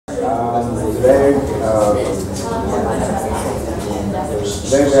Today we have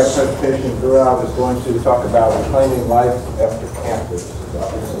a presentation. Gaurav is going to talk about reclaiming life after cancer. This is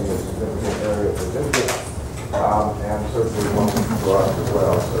obviously a significant area for business, and certainly one for us as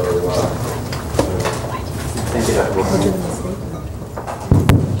well. So, thank you, Dr. Wilson.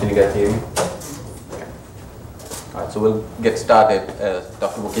 Can you guys hear me? All right, so we'll get started. As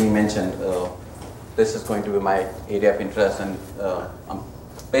Dr. Booking mentioned, this is going to be my area of interest, and I'm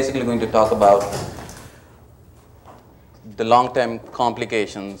basically going to talk about the long-term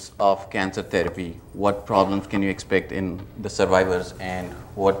complications of cancer therapy. What problems can you expect in the survivors, and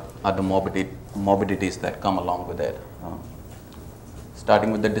what are the morbidities that come along with it?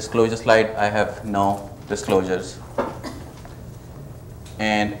 Starting with the disclosure slide, I have no disclosures.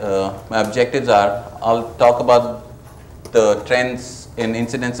 And my objectives are, I'll talk about the trends in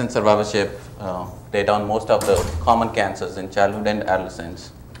incidence and survivorship, data on most of the common cancers in childhood and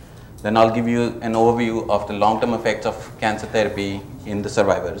adolescence. Then I'll give you an overview of the long-term effects of cancer therapy in the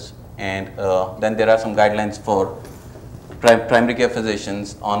survivors. And then there are some guidelines for primary care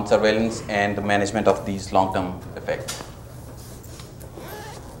physicians on surveillance and the management of these long-term effects.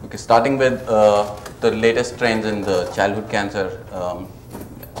 Okay, starting with the latest trends in the childhood cancer,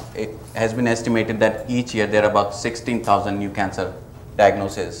 it has been estimated that each year there are about 16,000 new cancer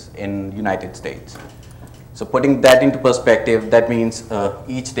diagnoses in the United States. So putting that into perspective, that means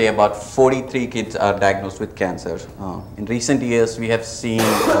each day about 43 kids are diagnosed with cancer. In recent years, we have seen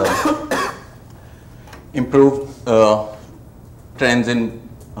improved trends in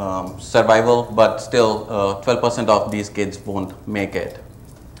survival, but still 12% of these kids won't make it.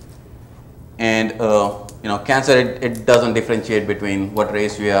 And cancer, it doesn't differentiate between what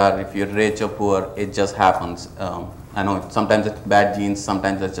race you are, if you're rich or poor, it just happens. I know sometimes it's bad genes,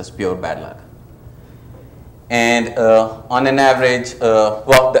 sometimes it's just pure bad luck. And on an average,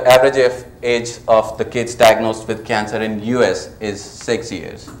 the average age of the kids diagnosed with cancer in US is 6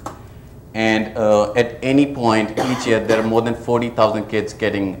 years. And at any point each year, there are more than 40,000 kids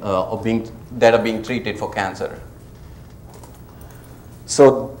that are being treated for cancer.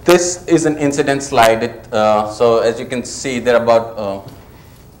 So this is an incidence slide. So as you can see, there are about,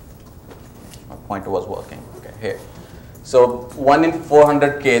 my pointer was working, okay, here. So 1 in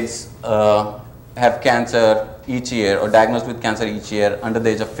 400 kids have cancer each year, or diagnosed with cancer each year under the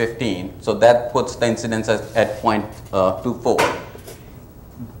age of 15. So that puts the incidence at 0.24.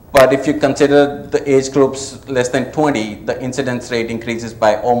 But if you consider the age groups less than 20, the incidence rate increases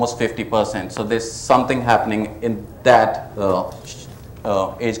by almost 50%. So there's something happening in that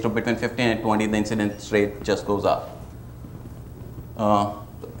age group between 15 and 20, the incidence rate just goes up.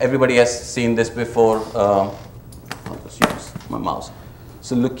 Everybody has seen this before. I'll just use my mouse.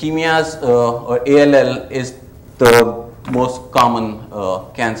 So leukemias or ALL is the most common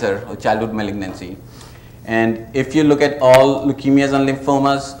cancer or childhood malignancy. And if you look at all leukemias and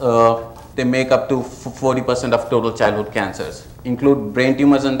lymphomas, they make up to 40% of total childhood cancers. Include brain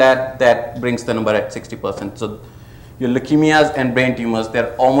tumors in that brings the number at 60%. So your leukemias and brain tumors,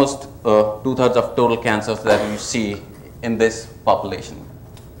 they're almost 2/3 of total cancers that you see in this population.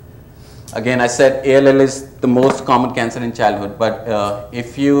 Again, I said ALL is the most common cancer in childhood, but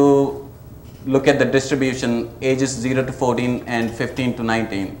if you look at the distribution, ages 0 to 14 and 15 to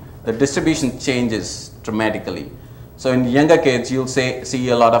 19, the distribution changes dramatically. So in younger kids, you'll see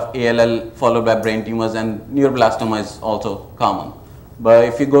a lot of ALL followed by brain tumors, and neuroblastoma is also common. But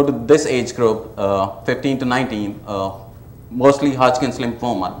if you go to this age group, 15 to 19, mostly Hodgkin's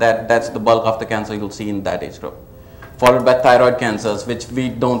lymphoma, that's the bulk of the cancer you'll see in that age group. Followed by thyroid cancers, which we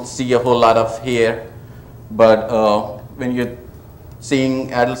don't see a whole lot of here. But when you're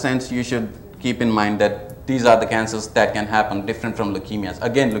seeing adolescents, you should keep in mind that these are the cancers that can happen different from leukemias.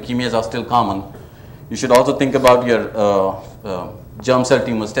 Again, leukemias are still common. You should also think about your germ cell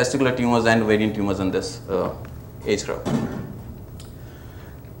tumors, testicular tumors, and ovarian tumors in this age group.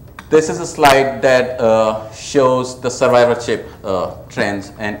 This is a slide that shows the survivorship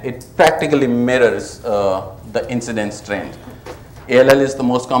trends, and it practically mirrors the incidence trend. ALL is the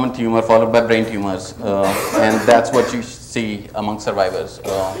most common tumor, followed by brain tumors, and that's what you see among survivors.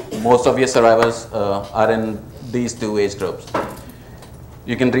 Most of your survivors are in these two age groups.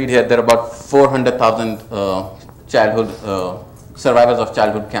 You can read here there are about 400,000 survivors of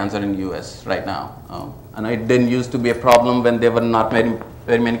childhood cancer in US right now. And it didn't used to be a problem when there were not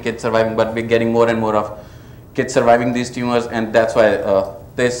very many kids surviving, but we're getting more and more of kids surviving these tumors, and that's why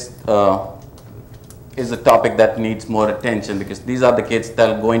this is a topic that needs more attention, because these are the kids that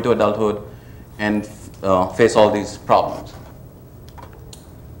will go into adulthood and face all these problems.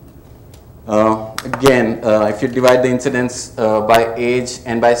 again, if you divide the incidence by age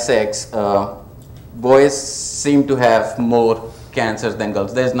and by sex, boys seem to have more cancers than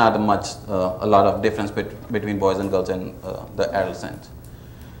girls. There's not a lot of difference between boys and girls in the adolescents.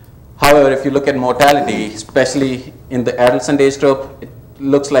 However, if you look at mortality, especially in the adolescent age group, it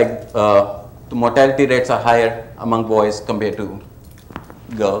looks like the mortality rates are higher among boys compared to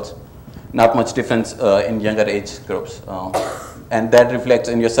girls. Not much difference in younger age groups. And that reflects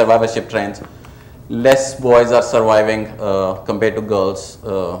in your survivorship trends. Less boys are surviving compared to girls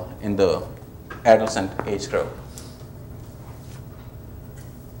in the adolescent age group.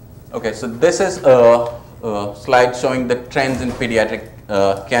 Okay, so this is a slide showing the trends in pediatric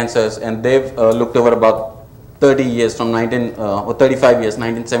cancers, and they've looked over about 30 years from 35 years,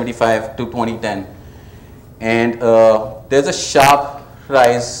 1975 to 2010. And there's a sharp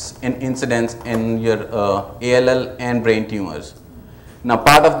rise in incidence in your ALL and brain tumors. Now,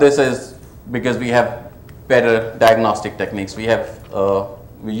 part of this is because we have better diagnostic techniques. We're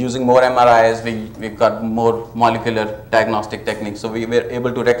using more MRIs, we've got more molecular diagnostic techniques, so we were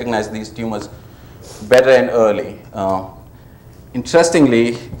able to recognize these tumors better and early.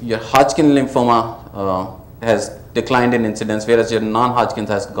 Interestingly, your Hodgkin lymphoma has declined in incidence, whereas your non-Hodgkin's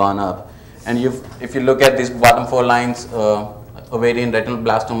has gone up. And if you look at these bottom 4 lines, ovarian, retinal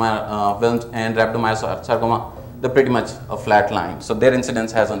blastoma, Wilms, and rhabdomyosarcoma, they're pretty much a flat line. So their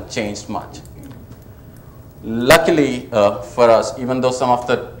incidence hasn't changed much. Luckily for us, even though some of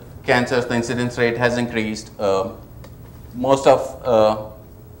the cancers, the incidence rate has increased, most of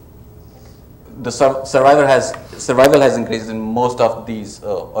the survival has increased in most of these,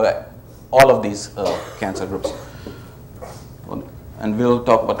 or all of these cancer groups. And we'll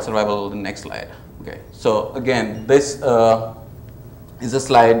talk about survival in the next slide. Okay. So again, this is a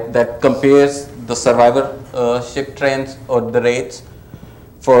slide that compares the survivorship trends or the rates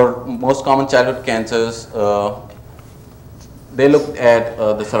for most common childhood cancers. They looked at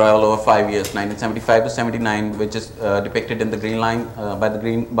the survival over 5 years, 1975 to 79, which is depicted in the green line by the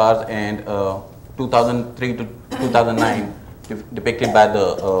green bars, and 2003 to 2009 depicted by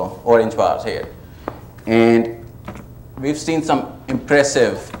the orange bars here. And we've seen some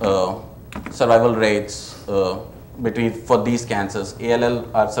impressive survival rates for these cancers. ALL,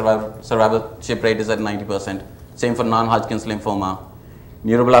 our survivorship rate is at 90%. Same for non-Hodgkin's lymphoma.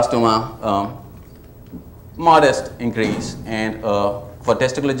 Neuroblastoma, modest increase. And for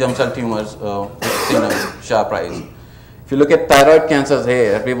testicular germ cell tumors, we've seen a sharp rise. If you look at thyroid cancers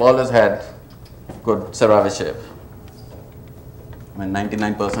here, we've always had good survivorship. I mean,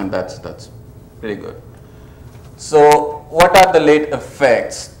 99%, that's pretty good. So what are the late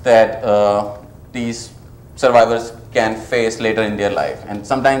effects that these survivors can face later in their life? And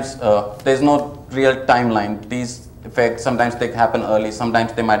sometimes there's no real timeline. These effects, sometimes they happen early,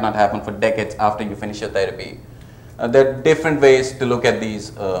 sometimes they might not happen for decades after you finish your therapy. There are different ways to look at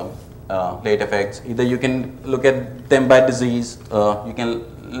these late effects. Either you can look at them by disease, you can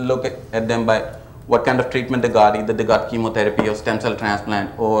look at them by what kind of treatment they got, either they got chemotherapy or stem cell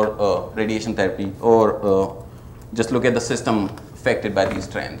transplant or radiation therapy, or just look at the system affected by these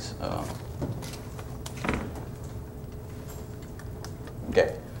trends.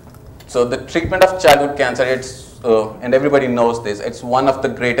 Okay, so the treatment of childhood cancer, it's and everybody knows this, it's one of the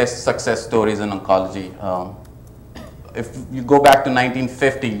greatest success stories in oncology. If you go back to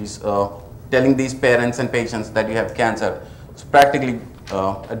 1950s, telling these parents and patients that you have cancer, it's practically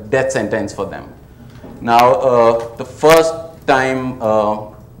a death sentence for them. Now, the first time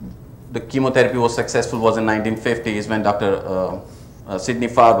the chemotherapy was successful was in 1950s when Dr. Sidney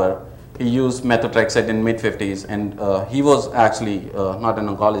Farber, he used methotrexate in mid-50s, and he was actually not an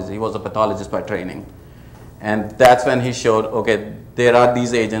oncologist, he was a pathologist by training. And that's when he showed, okay, there are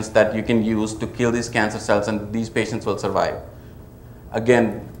these agents that you can use to kill these cancer cells and these patients will survive.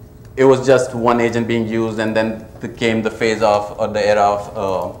 Again, it was just one agent being used, and then came the phase of, or the era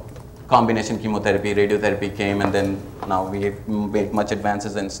of combination chemotherapy, radiotherapy came, and then now we made much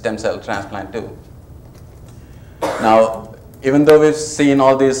advances in stem cell transplant too. Now, even though we've seen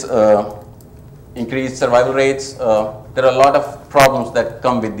all these increased survival rates, there are a lot of problems that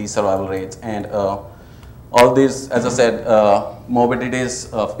come with these survival rates, and all these, as I said,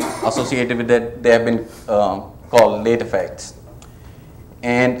 morbidities associated with it, they have been called late effects.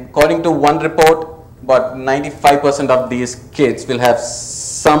 And according to one report, about 95% of these kids will have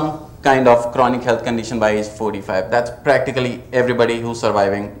some kind of chronic health condition by age 45. That's practically everybody who's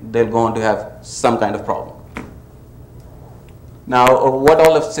surviving. They'll go on to have some kind of problem. Now, what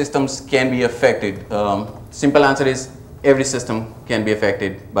all of systems can be affected? Simple answer is every system can be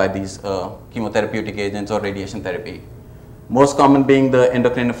affected by these chemotherapeutic agents or radiation therapy. Most common being the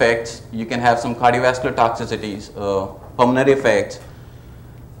endocrine effects. You can have some cardiovascular toxicities, pulmonary effects,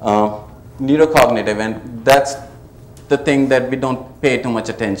 neurocognitive, and that's the thing that we don't pay too much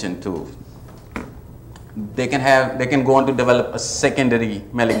attention to. They can go on to develop a secondary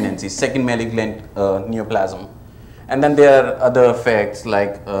malignancy, second malignant neoplasm. And then there are other effects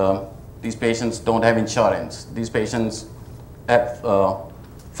like these patients don't have insurance. These patients have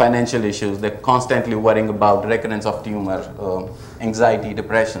financial issues. They're constantly worrying about recurrence of tumor, anxiety,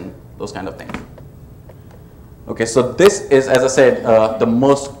 depression, those kind of things. Okay, so this is, as I said, the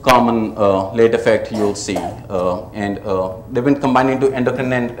most common late effect you'll see. And they've been combined into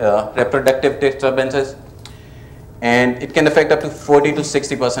endocrine and reproductive disturbances. And it can affect up to 40 to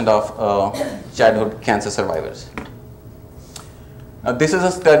 60% of childhood cancer survivors. This is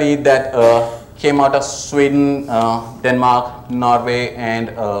a study that came out of Sweden, Denmark, Norway,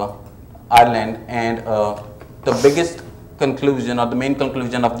 and Ireland. And the biggest conclusion, or the main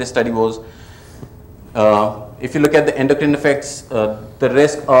conclusion of this study was, if you look at the endocrine effects, the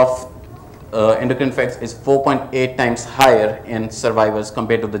risk of endocrine effects is 4.8 times higher in survivors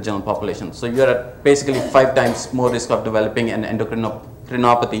compared to the general population. So you're at basically 5 times more risk of developing an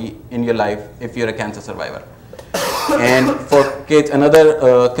endocrinopathy in your life if you're a cancer survivor. And for kids,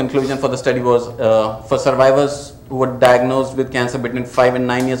 another conclusion for the study was for survivors who were diagnosed with cancer between 5 and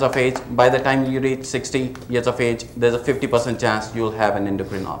 9 years of age, by the time you reach 60 years of age, there's a 50% chance you'll have an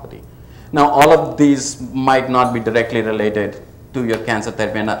endocrinopathy. Now, all of these might not be directly related to your cancer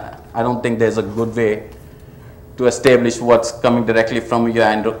therapy, and I don't think there's a good way to establish what's coming directly from your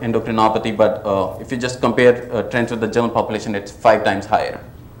endocrinopathy, but if you just compare trends with the general population, it's 5 times higher.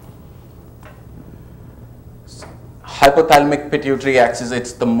 Hypothalamic pituitary axis,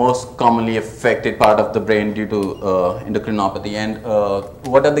 it's the most commonly affected part of the brain due to endocrinopathy. And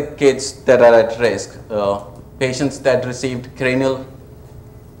what are the kids that are at risk? Patients that received cranial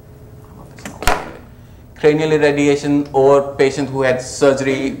irradiation, or patients who had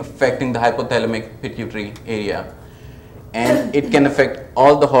surgery affecting the hypothalamic pituitary area. And it can affect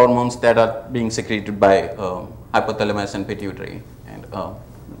all the hormones that are being secreted by hypothalamus and pituitary. And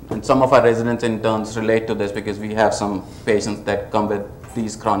some of our residents interns relate to this because we have some patients that come with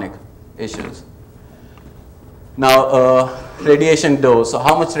these chronic issues. Now, radiation dose. So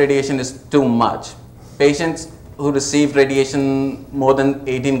how much radiation is too much? Patients who receive radiation more than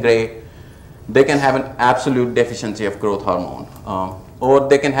 18 gray, they can have an absolute deficiency of growth hormone. Or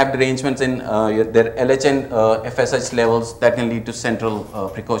they can have derangements in their LH and FSH levels that can lead to central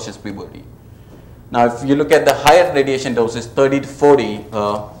precocious puberty. Now, if you look at the higher radiation doses, 30 to 40,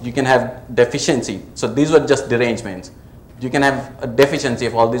 you can have deficiency. So these were just derangements. You can have a deficiency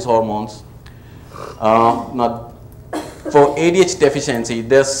of all these hormones. Now, for ADH deficiency,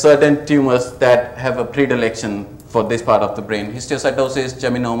 there are certain tumors that have a predilection for this part of the brain: histiocytosis,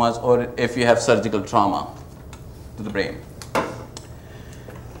 geminomas, or if you have surgical trauma to the brain.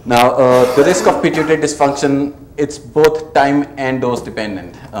 Now, the risk of pituitary dysfunction, it's both time and dose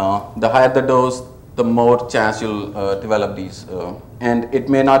dependent. The higher the dose, the more chance you'll develop these. And it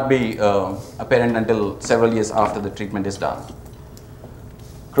may not be apparent until several years after the treatment is done.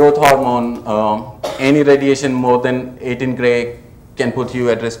 Growth hormone, any radiation more than 18 gray can put you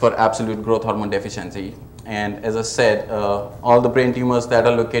at risk for absolute growth hormone deficiency. And as I said, all the brain tumors that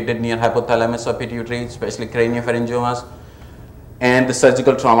are located near hypothalamus or pituitary, especially craniopharyngiomas, and the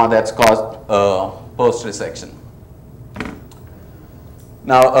surgical trauma that's caused post-resection.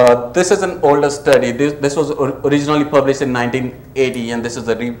 Now, this is an older study. This was originally published in 1980, and this is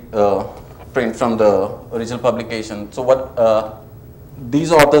a reprint from the original publication. So what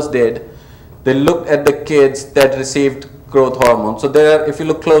these authors did, they looked at the kids that received growth hormone. So there are, if you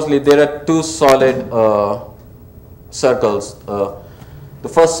look closely, there are 2 solid circles. The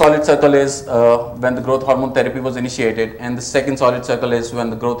first solid circle is when the growth hormone therapy was initiated, and the second solid circle is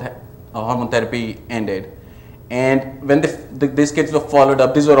when the growth hormone therapy ended. And when these kids were followed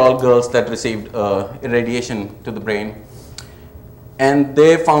up, these were all girls that received irradiation to the brain. And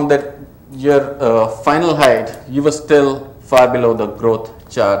they found that your final height, you were still far below the growth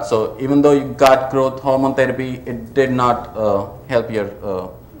chart. So even though you got growth hormone therapy, it did not help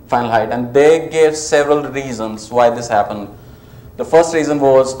your final height. And they gave several reasons why this happened. The first reason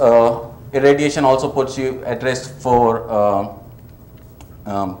was irradiation also puts you at risk for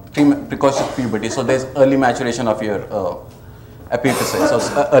precocious puberty. So there's early maturation of your epiphysis,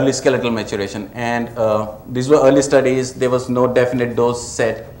 so early skeletal maturation. And these were early studies. There was no definite dose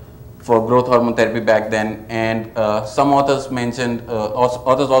set for growth hormone therapy back then. And some authors mentioned,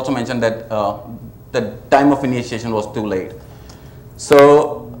 authors also mentioned that the time of initiation was too late.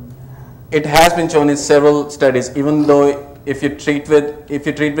 So it has been shown in several studies, even though if you treat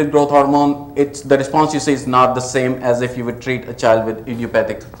with growth hormone, the response you see is not the same as if you would treat a child with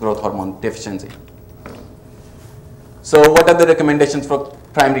idiopathic growth hormone deficiency. So what are the recommendations for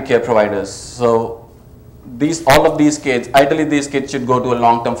primary care providers? So all of these kids, ideally these kids should go to a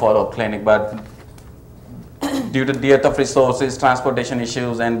long-term follow-up clinic, but due to dearth of resources, transportation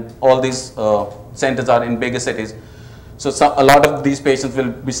issues, and all these centers are in bigger cities, so a lot of these patients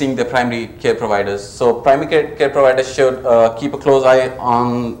will be seeing their primary care providers. So primary care providers should keep a close eye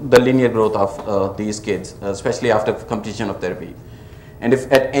on the linear growth of these kids, especially after completion of therapy. And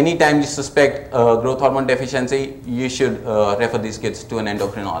if at any time you suspect growth hormone deficiency, you should refer these kids to an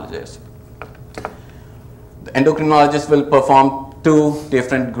endocrinologist. The endocrinologist will perform 2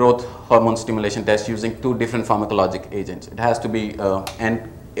 different growth hormone stimulation tests using 2 different pharmacologic agents. It has to be,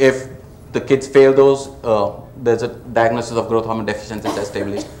 and if the kids fail those, there's a diagnosis of growth hormone deficiency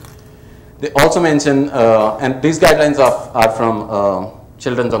established. They also mention, and these guidelines are from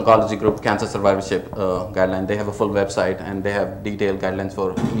Children's Oncology Group Cancer Survivorship guideline. They have a full website and they have detailed guidelines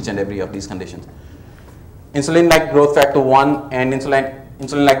for each and every of these conditions. Insulin-like growth factor 1 and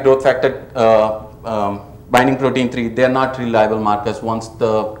insulin-like growth factor binding protein 3, they are not reliable markers. Once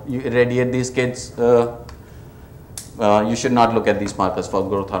you irradiate these kids, you should not look at these markers for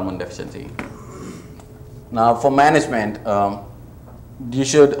growth hormone deficiency. Now for management, there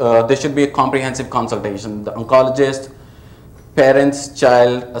should be a comprehensive consultation. The oncologist, parents,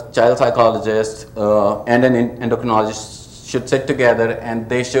 a child psychologist, and an endocrinologist should sit together, and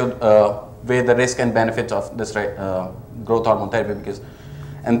they should weigh the risk and benefits of this growth hormone therapy.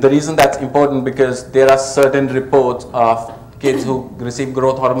 And the reason that's important, because there are certain reports of kids who receive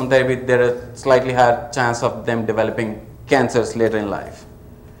growth hormone therapy, there is a slightly higher chance of them developing cancers later in life.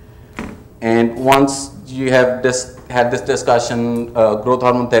 And once you have had this discussion, growth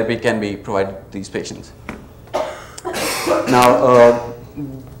hormone therapy can be provided to these patients. Now,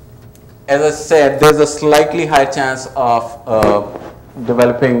 as I said, there's a slightly higher chance of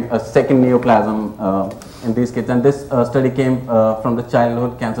developing a second neoplasm in these kids, and this study came from the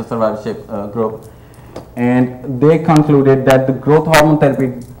Childhood Cancer Survivorship group, and they concluded that the growth hormone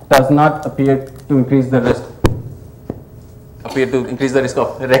therapy does not appear to increase the risk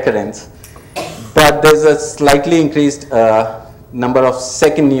of recurrence, but there's a slightly increased number of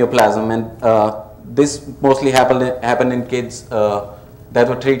second neoplasm, and this mostly happened in kids that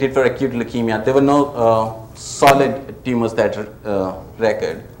were treated for acute leukemia. There were no solid tumors that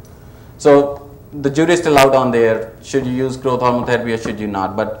recurred. So the jury is still out on there. Should you use growth hormone therapy or should you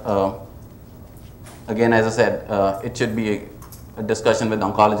not? But again, as I said, it should be a discussion with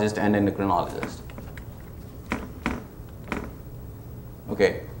oncologist and endocrinologist.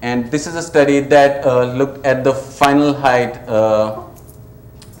 Okay, and this is a study that looked at the final height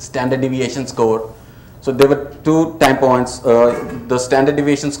standard deviation score. So there were 2 time points, the standard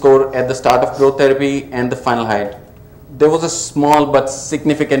deviation score at the start of growth therapy and the final height. There was a small but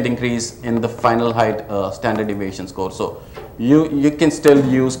significant increase in the final height standard deviation score. So you can still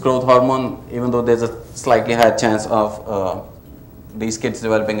use growth hormone even though there's a slightly higher chance of these kids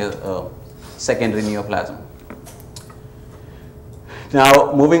developing a secondary neoplasm.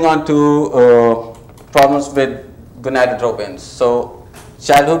 Now moving on to problems with gonadotropins. So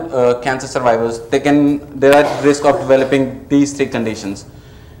childhood cancer survivors, they're at risk of developing these 3 conditions.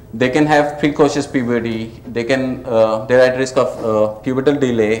 They can have precocious puberty, they're at risk of pubertal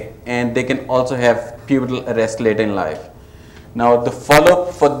delay, and they can also have pubertal arrest later in life. Now the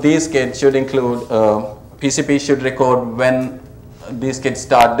follow-up for these kids should include, PCP should record when these kids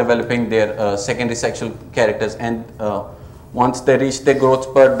start developing their secondary sexual characters, and once they reach their growth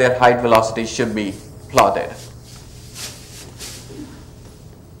spurt, their height velocity should be plotted.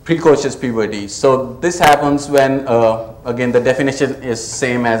 Precocious puberty. So this happens when, again, the definition is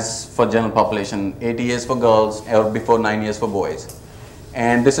same as for general population, 8 years for girls or before 9 years for boys.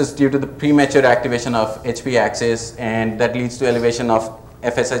 And this is due to the premature activation of HP axis, and that leads to elevation of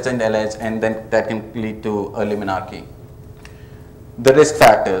FSH and LH, and then that can lead to early menarche. The risk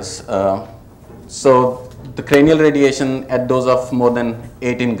factors. So the cranial radiation at dose of more than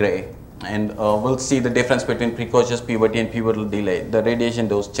 18 gray, and we'll see the difference between precocious puberty and pubertal delay. The radiation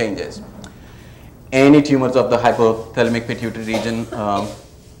dose changes. Any tumors of the hypothalamic pituitary region,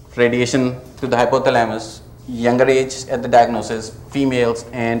 radiation to the hypothalamus, younger age at the diagnosis, females,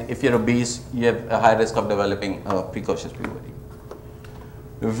 and if you're obese, you have a high risk of developing precocious puberty.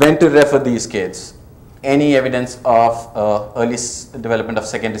 When to refer these kids? Any evidence of early development of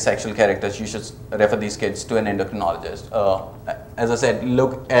secondary sexual characters, you should refer these kids to an endocrinologist. As I said,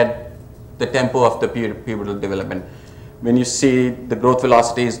 look at the tempo of the pubertal development. When you see the growth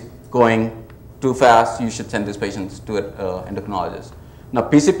velocity is going too fast, you should send these patients to an endocrinologist. Now,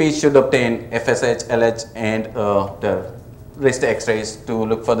 PCPs should obtain FSH, LH, and the wrist X-rays to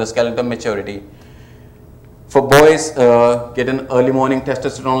look for the skeletal maturity. For boys, get an early morning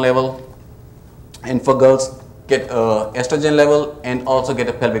testosterone level, and for girls, get estrogen level and also get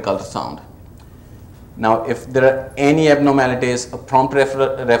a pelvic ultrasound. Now, if there are any abnormalities, a prompt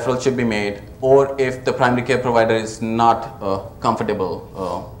referral should be made, or if the primary care provider is not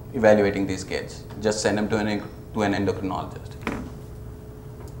comfortable evaluating these kids, just send them to an endocrinologist.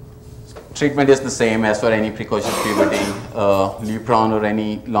 Treatment is the same as for any precocious puberty, Lupron or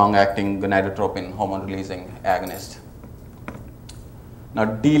any long-acting gonadotropin hormone-releasing agonist. Now,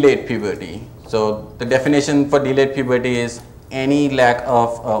 delayed puberty. So, the definition for delayed puberty is any lack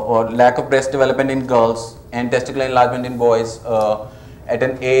of breast development in girls and testicular enlargement in boys at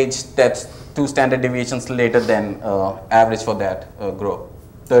an age that's 2 standard deviations later than average for that group.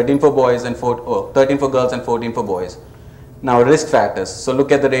 13 for boys and 13 for girls and 14 for boys. Now, risk factors. So,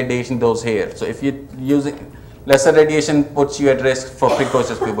 look at the radiation dose here. So, if you're using lesser radiation puts you at risk for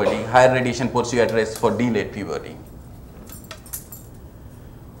precocious puberty, higher radiation puts you at risk for delayed puberty.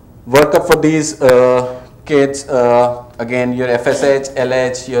 Workup for these kids, again, your FSH,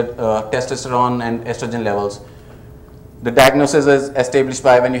 LH, your testosterone and estrogen levels. The diagnosis is established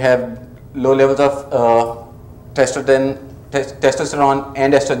by when you have low levels of testosterone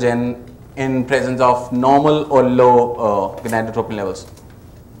and estrogen in presence of normal or low gonadotropin levels.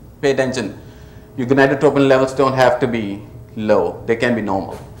 Pay attention, your gonadotropin levels don't have to be low, they can be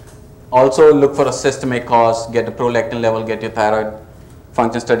normal. Also look for a systemic cause, get a prolactin level, get your thyroid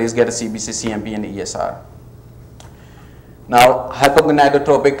function studies, get a CBC, CMP and ESR. Now,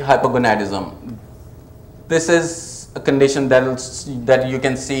 hypogonadotropic hypogonadism. This is a condition that you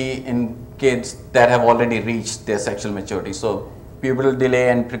can see in kids that have already reached their sexual maturity. So, pubertal delay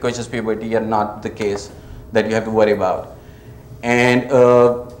and precocious puberty are not the case that you have to worry about. And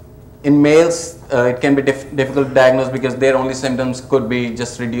in males, it can be difficult to diagnose because their only symptoms could be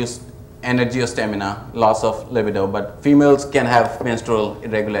just reduced energy or stamina, loss of libido, but females can have menstrual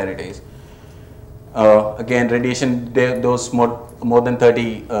irregularities. Again, radiation dose more than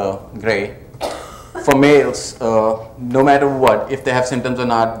 30 gray. For males, no matter what, if they have symptoms or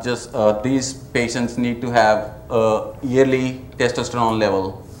not, just these patients need to have a yearly testosterone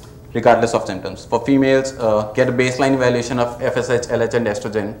level regardless of symptoms. For females, get a baseline evaluation of FSH, LH and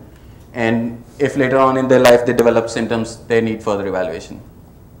estrogen, and if later on in their life they develop symptoms, they need further evaluation.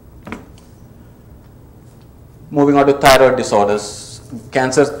 Moving on to thyroid disorders.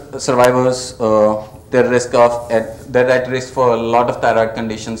 Cancer survivors, they're at risk for a lot of thyroid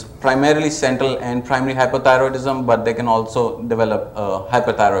conditions, primarily central and primary hypothyroidism, but they can also develop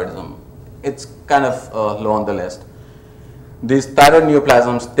hyperthyroidism. It's kind of low on the list. These thyroid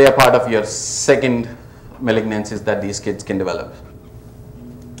neoplasms, they are part of your second malignancies that these kids can develop.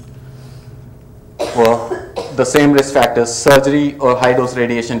 For the same risk factors, surgery or high dose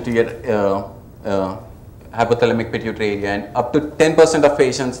radiation to your hypothalamic pituitary area, and up to 10% of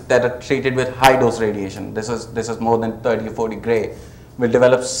patients that are treated with high dose radiation, this is more than 30 or 40 gray, will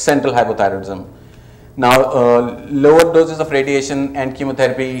develop central hypothyroidism. Now, lower doses of radiation and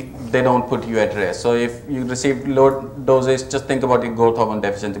chemotherapy, they don't put you at risk. So if you receive low doses, just think about your growth hormone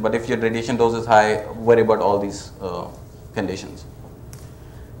deficiency. But if your radiation dose is high, worry about all these conditions.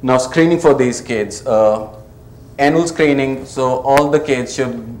 Now, screening for these kids, annual screening. So all the kids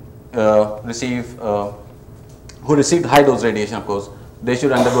should receive who received high dose radiation, of course, they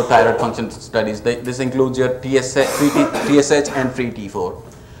should undergo thyroid function studies. This includes your TSH and free T4.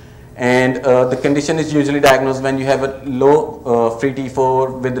 And the condition is usually diagnosed when you have a low free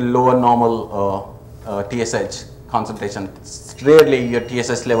T4 with a lower normal TSH concentration. Rarely your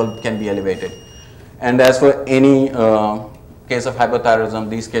TSH level can be elevated. And as for any case of hypothyroidism,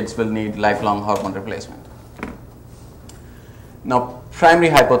 these kids will need lifelong hormone replacement. Now, primary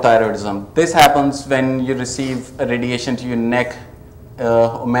hypothyroidism. This happens when you receive a radiation to your neck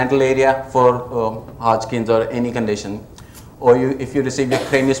or mantle area for Hodgkin's or any condition, or if you receive your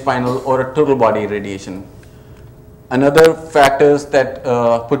craniospinal or a total body radiation. Another factors that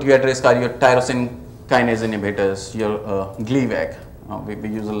put you at risk are your tyrosine kinase inhibitors, your Gleevec. We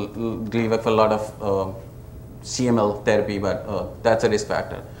use Gleevec for a lot of CML therapy, but that's a risk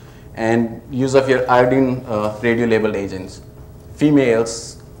factor. And use of your iodine radio-labeled agents.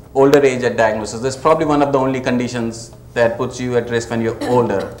 Females, older age at diagnosis, this is probably one of the only conditions that puts you at risk when you're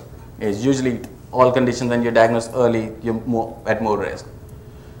older. It's usually all conditions when you're diagnosed early, you're at more risk.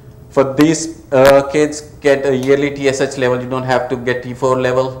 For these kids, get a yearly TSH level. You don't have to get T4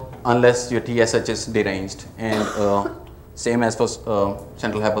 level unless your TSH is deranged. And Same as for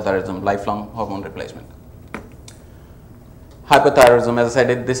central hypothyroidism, lifelong hormone replacement. Hypothyroidism, as I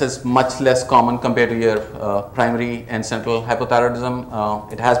said, this is much less common compared to your primary and central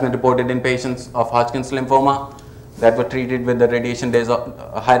hypothyroidism. It has been reported in patients of Hodgkin's lymphoma that were treated with the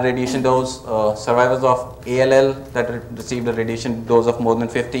high radiation dose, survivors of ALL that received a radiation dose of more than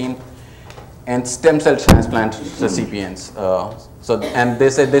 15, and stem cell transplant recipients.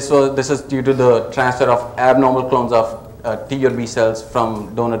 This is due to the transfer of abnormal clones of T or B cells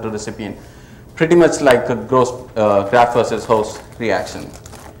from donor to recipient, pretty much like a gross graft versus host reaction.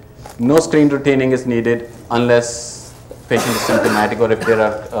 No screen retaining is needed unless patient is symptomatic or if there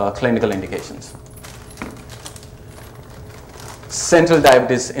are clinical indications. Central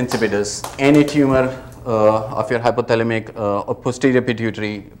diabetes insipidus, any tumor of your hypothalamic or posterior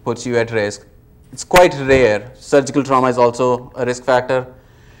pituitary puts you at risk. It's quite rare. Surgical trauma is also a risk factor.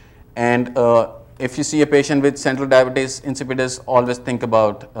 And if you see a patient with central diabetes insipidus, always think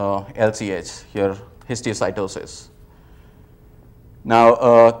about LCH, your histiocytosis.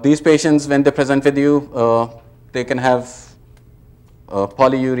 Now, these patients, when they present with you, they can have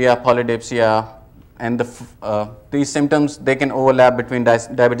polyuria, polydipsia, and these symptoms, they can overlap between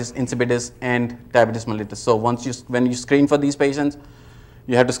diabetes insipidus and diabetes mellitus. So when you screen for these patients,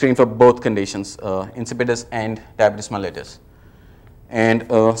 you have to screen for both conditions, insipidus and diabetes mellitus. And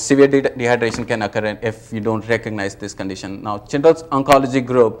severe dehydration can occur if you don't recognize this condition. Now, Children's Oncology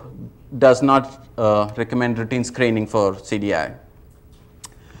Group does not recommend routine screening for CDI.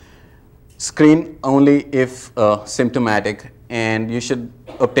 Screen only if symptomatic, and you should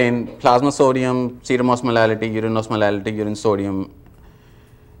obtain plasma sodium, serum osmolality, urine osmolality, urine sodium,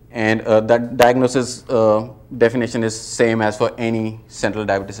 and that diagnosis definition is same as for any central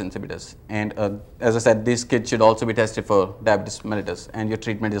diabetes insipidus. And as I said, these kids should also be tested for diabetes mellitus, and your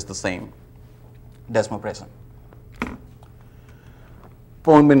treatment is the same, desmopressin.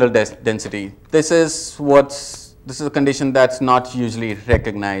 Bone mineral density. This is a condition that's not usually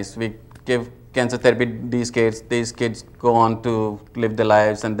recognized. We give cancer therapy these kids go on to live their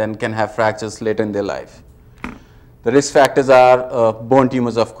lives and then can have fractures later in their life. The risk factors are bone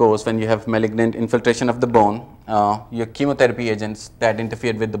tumors, of course, when you have malignant infiltration of the bone, your chemotherapy agents that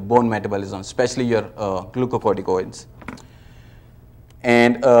interfere with the bone metabolism, especially your glucocorticoids.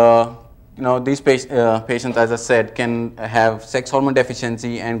 And these patients, as I said, can have sex hormone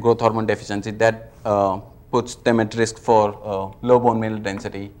deficiency and growth hormone deficiency that puts them at risk for low bone mineral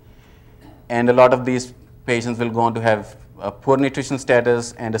density. And a lot of these patients will go on to have a poor nutritional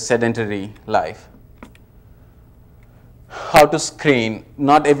status and a sedentary life. How to screen?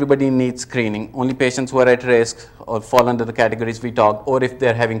 Not everybody needs screening. Only patients who are at risk or fall under the categories we talked, or if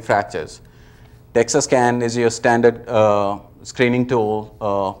they're having fractures. DEXA scan is your standard screening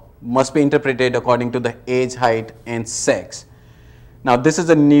tool. Must be interpreted according to the age, height, and sex. Now, this is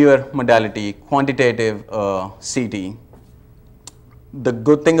a newer modality, quantitative CT. The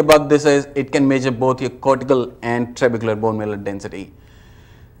good thing about this is it can measure both your cortical and trabecular bone mineral density.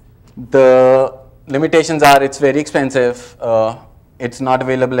 The limitations are it's very expensive, it's not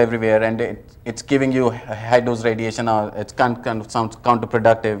available everywhere, and it's giving you high dose radiation. It kind of sounds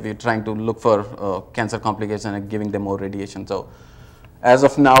counterproductive. You're trying to look for cancer complications and giving them more radiation. So as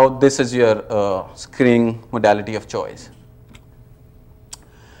of now, this is your screening modality of choice.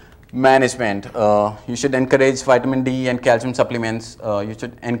 Management, you should encourage vitamin D and calcium supplements. You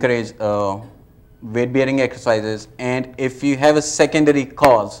should encourage weight bearing exercises, and if you have a secondary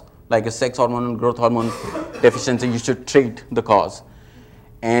cause like a sex hormone and growth hormone deficiency, you should treat the cause.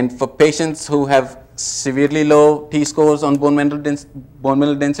 And for patients who have severely low T-scores on bone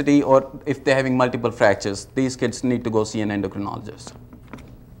mineral density, or if they're having multiple fractures, these kids need to go see an endocrinologist.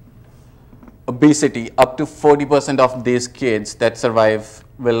 Obesity, up to 40% of these kids that survive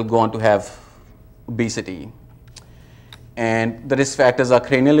will go on to have obesity. And the risk factors are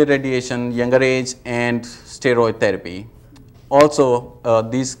cranial irradiation, younger age, and steroid therapy. Also,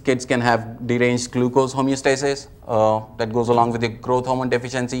 these kids can have deranged glucose homeostasis that goes along with the growth hormone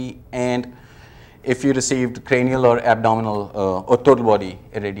deficiency, and if you received cranial or abdominal or total body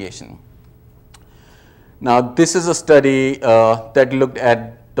irradiation. Now, this is a study that looked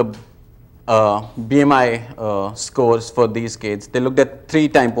at the BMI scores for these kids. They looked at 3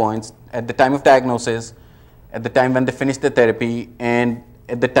 time points: at the time of diagnosis, at the time when they finished the therapy, and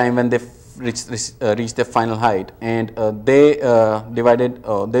at the time when they reached their final height. And they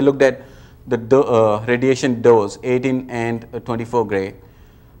looked at the radiation dose, 18 and 24 gray.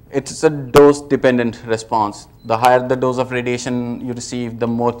 It's a dose dependent response. The higher the dose of radiation you receive, the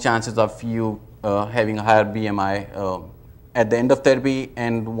more chances of you having a higher BMI at the end of therapy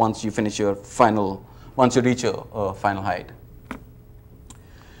and once you finish your once you reach your final height.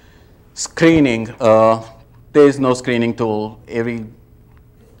 Screening, there is no screening tool. Every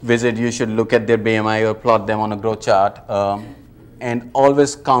visit you should look at their BMI or plot them on a growth chart, and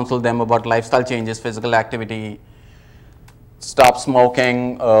always counsel them about lifestyle changes, physical activity, stop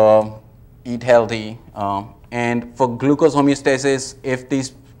smoking, eat healthy. And for glucose homeostasis, if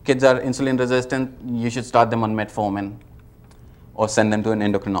these kids are insulin resistant, you should start them on metformin or send them to an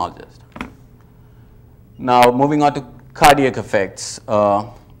endocrinologist. Now moving on to cardiac effects.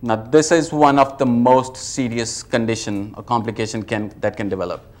 Now this is one of the most serious condition or complication that can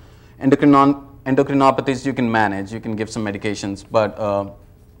develop. Endocrinopathies you can manage, you can give some medications, but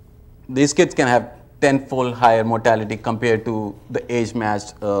these kids can have 10-fold higher mortality compared to the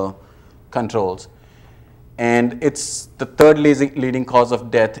age-matched controls. And it's the third leading cause of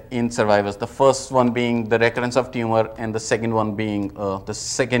death in survivors. The first one being the recurrence of tumor, and the second one being the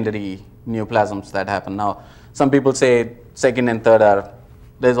secondary neoplasms that happen. Now, some people say second and third are,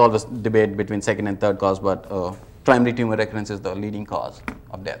 there's always debate between second and third cause, but primary tumor recurrence is the leading cause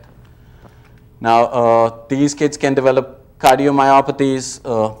of death. Now, these kids can develop cardiomyopathies,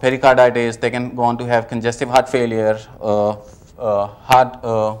 pericarditis. They can go on to have congestive heart failure, heart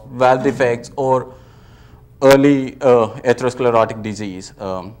valve defects, or early atherosclerotic disease.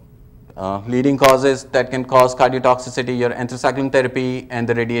 Leading causes that can cause cardiotoxicity, your anthracycline therapy, and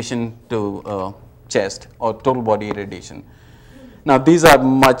the radiation to chest or total body irradiation. Now these are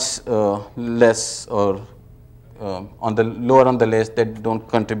much less or lower on the list, that don't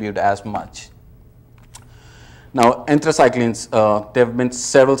contribute as much. Now anthracyclines, there have been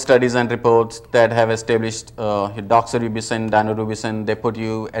several studies and reports that have established doxorubicin, daunorubicin, they put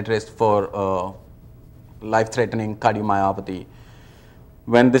you at risk for life-threatening cardiomyopathy.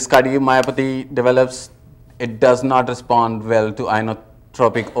 When this cardiomyopathy develops, it does not respond well to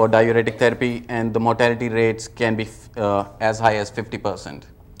inotropic or diuretic therapy, and the mortality rates can be as high as 50%.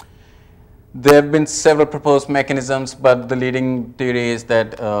 There have been several proposed mechanisms, but the leading theory is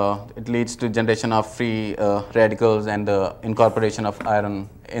that it leads to generation of free radicals and the incorporation of iron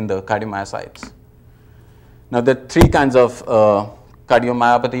in the cardiomyocytes. Now, there are three kinds of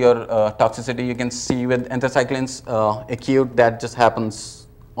cardiomyopathy or toxicity you can see with anthracyclines. Acute, that just happens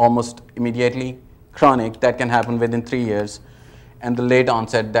almost immediately. Chronic, that can happen within 3 years. And the late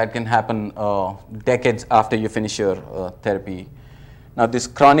onset, that can happen decades after you finish your therapy. Now this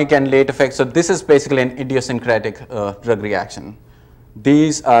chronic and late effects, so this is basically an idiosyncratic drug reaction.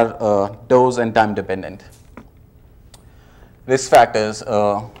 These are dose and time dependent. Risk factors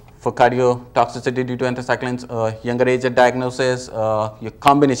for cardiotoxicity due to anthracyclines, younger age at diagnosis, your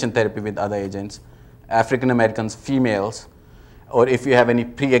combination therapy with other agents, African Americans, females, or if you have any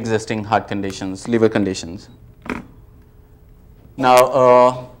pre-existing heart conditions, liver conditions.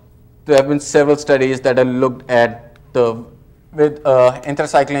 Now there have been several studies that have looked at with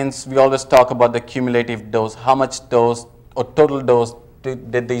anthracyclines, we always talk about the cumulative dose. How much dose or total dose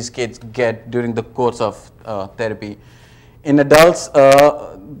did these kids get during the course of therapy? In adults,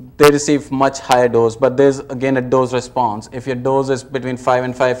 they receive much higher dose, but there's again a dose response. If your dose is between 5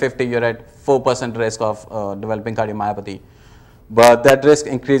 and 550, you're at 4% risk of developing cardiomyopathy. But that risk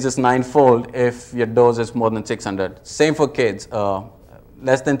increases 9-fold if your dose is more than 600. Same for kids.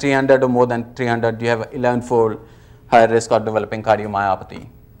 Less than 300 or more than 300, you have 11-fold higher risk of developing cardiomyopathy.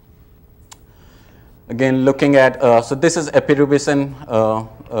 Again, looking at, so this is epirubicin,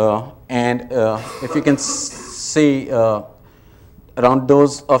 and if you can see around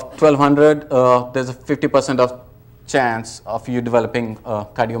dose of 1200, there's a 50% of chance of you developing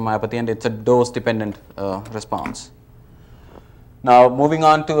cardiomyopathy, and it's a dose-dependent response. Now, moving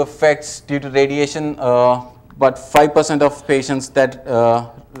on to effects due to radiation, but 5% of patients that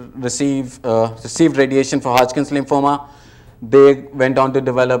received radiation for Hodgkin's lymphoma, they went on to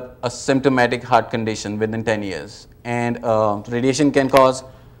develop a symptomatic heart condition within 10 years. And radiation can cause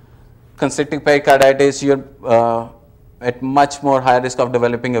constrictive pericarditis. You're at much more high risk of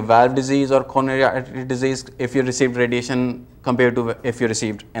developing a valve disease or coronary artery disease if you received radiation compared to if you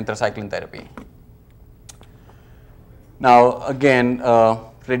received anthracycline therapy. Now, again,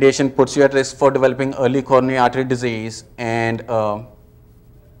 radiation puts you at risk for developing early coronary artery disease, and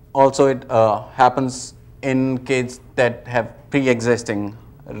also it happens in kids that have pre-existing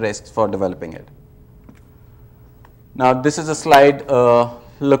risks for developing it. Now this is a slide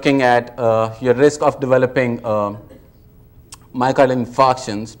looking at your risk of developing myocardial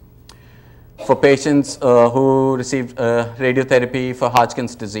infarctions for patients who received radiotherapy for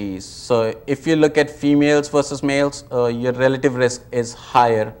Hodgkin's disease. So if you look at females versus males, your relative risk is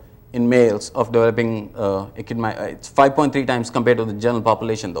higher in males of developing acute myocarditis. It's 5.3 times compared to the general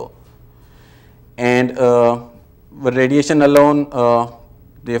population though. And with radiation alone,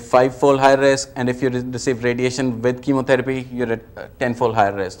 they have 5-fold higher risk, and if you receive radiation with chemotherapy, you're at 10-fold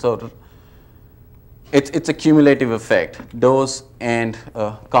higher risk. So it's a cumulative effect, dose and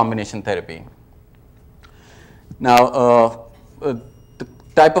combination therapy. Now, the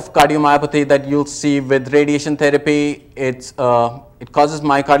type of cardiomyopathy that you'll see with radiation therapy, it causes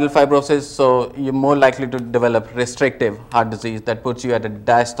myocardial fibrosis, so you're more likely to develop restrictive heart disease that puts you at a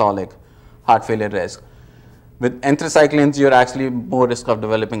diastolic heart failure risk. With anthracyclines, you're actually more risk of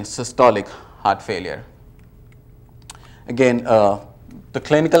developing systolic heart failure. Again, the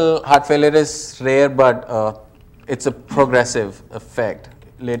clinical heart failure is rare, but it's a progressive effect.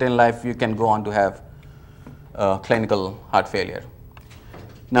 Later in life, you can go on to have clinical heart failure.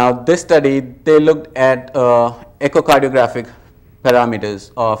 Now, this study, they looked at echocardiographic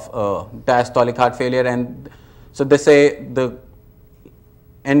parameters of diastolic heart failure, and so they say the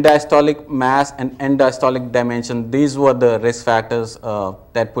end diastolic mass and end diastolic dimension, these were the risk factors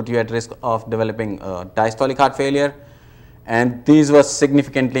that put you at risk of developing diastolic heart failure, and these were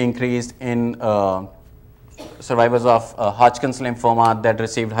significantly increased in survivors of Hodgkin's lymphoma that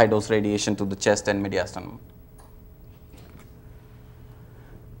received high-dose radiation to the chest and mediastinum.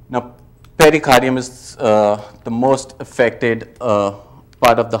 Now, pericardium is the most affected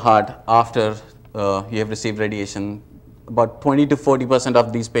part of the heart after you have received radiation. About 20 to 40%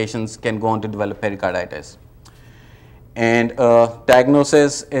 of these patients can go on to develop pericarditis. And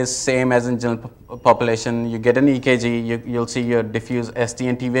diagnosis is same as in general population. You get an EKG, you'll see your diffuse ST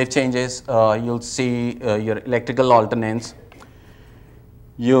and T wave changes, you'll see your electrical alternates,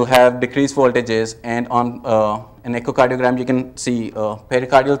 you have decreased voltages, and on an echocardiogram you can see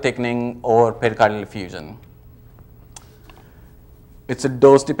pericardial thickening or pericardial effusion. It's a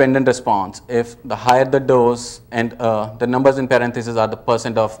dose-dependent response. If the higher the dose, and the numbers in parentheses are the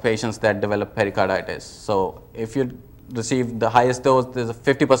percent of patients that develop pericarditis. So if you receive the highest dose, there's a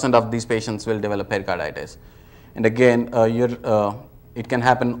 50% of these patients will develop pericarditis. And again, it can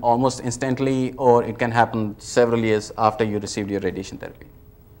happen almost instantly, or it can happen several years after you received your radiation therapy.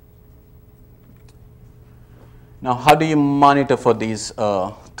 Now, how do you monitor for these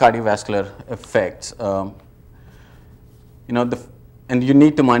cardiovascular effects? And you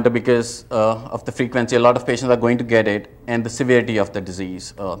need to monitor because of the frequency. A lot of patients are going to get it, and the severity of the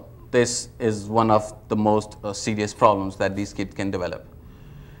disease. This is one of the most serious problems that these kids can develop.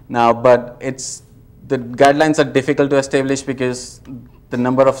 Now, but the guidelines are difficult to establish because the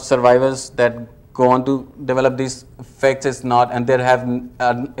number of survivors that go on to develop these effects is not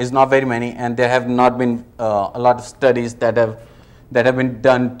very many, and there have not been a lot of studies that have been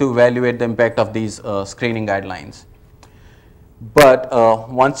done to evaluate the impact of these screening guidelines. But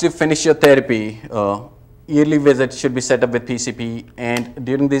once you finish your therapy, yearly visits should be set up with PCP, and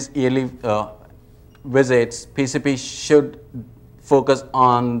during these yearly visits, PCP should focus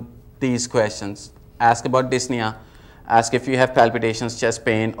on these questions. Ask about dyspnea, ask if you have palpitations, chest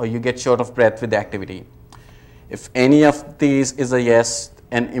pain, or you get short of breath with activity. If any of these is a yes,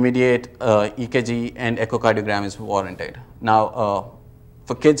 an immediate EKG and echocardiogram is warranted. Now,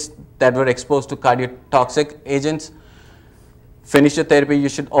 for kids that were exposed to cardiotoxic agents, finish your therapy, you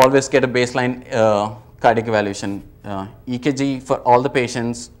should always get a baseline cardiac evaluation, EKG for all the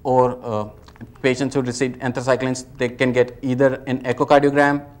patients, or patients who received anthracyclines, they can get either an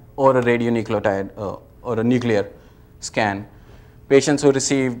echocardiogram or a radionucleotide or a nuclear scan. Patients who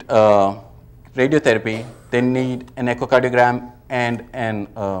received radiotherapy, they need an echocardiogram and an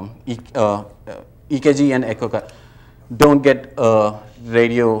EKG and echocardiogram. Don't get a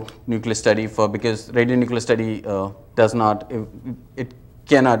radionuclear study because radionuclear study it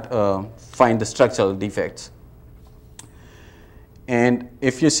cannot find the structural defects. And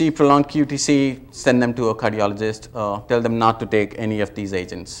if you see prolonged QTC, send them to a cardiologist. Tell them not to take any of these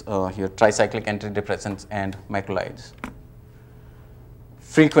agents, your tricyclic antidepressants and macrolides.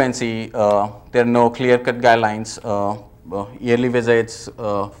 Frequency, there are no clear-cut guidelines. Yearly visits,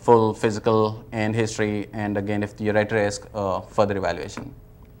 full physical and history, and again, if you're at risk, further evaluation.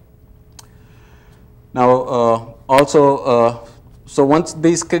 Now, so once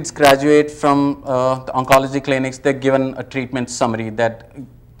these kids graduate from the oncology clinics, they're given a treatment summary that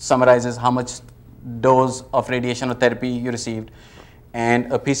summarizes how much dose of radiation or therapy you received, and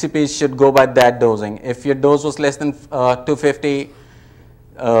PCPs should go by that dosing. If your dose was less than 250,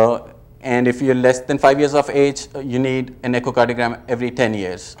 and if you're less than 5 years of age, you need an echocardiogram every 10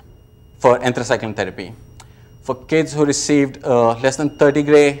 years for anthracycline therapy. For kids who received less than 30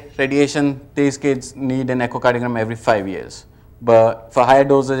 gray radiation, these kids need an echocardiogram every 5 years. But for higher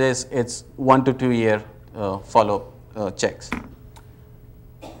dosages, it's 1 to 2 year follow-up checks.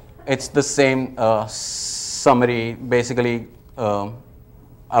 It's the same summary, basically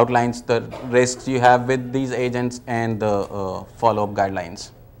outlines the risks you have with these agents and the follow-up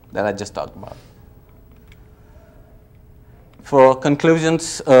guidelines that I just talked about. For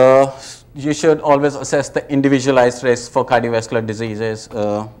conclusions, you should always assess the individualized risk for cardiovascular diseases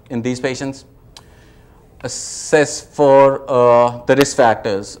in these patients. Assess for the risk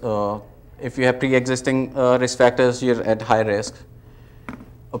factors. If you have pre-existing risk factors, you're at high risk.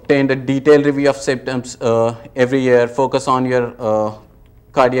 Obtain a detailed review of symptoms every year. Focus on your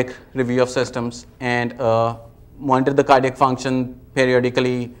cardiac review of systems and monitor the cardiac function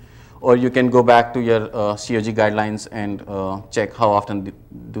periodically, or you can go back to your COG guidelines and check how often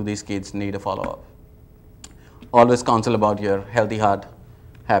do these kids need a follow-up. Always counsel about your healthy heart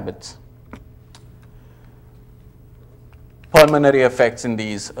habits. Pulmonary effects in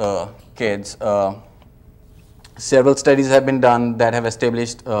these kids. Several studies have been done that have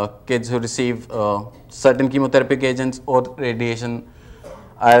established kids who receive certain chemotherapeutic agents or radiation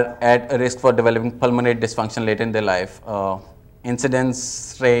are at a risk for developing pulmonary dysfunction later in their life.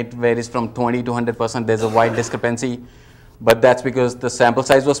 Incidence rate varies from 20 to 100%. There's a wide discrepancy, but that's because the sample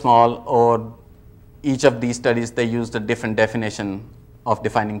size was small, or each of these studies, they used a different definition of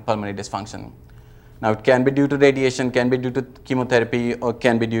defining pulmonary dysfunction. Now, it can be due to radiation, can be due to chemotherapy, or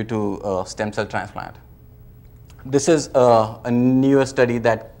can be due to stem cell transplant. This is a newer study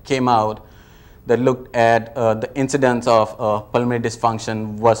that came out that looked at the incidence of pulmonary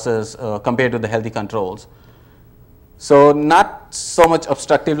dysfunction versus compared to the healthy controls. So not so much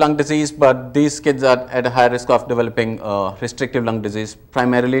obstructive lung disease, but these kids are at a high risk of developing restrictive lung disease,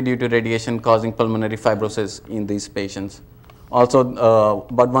 primarily due to radiation causing pulmonary fibrosis in these patients. Also,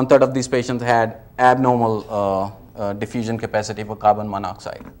 about 1/3 of these patients had abnormal diffusion capacity for carbon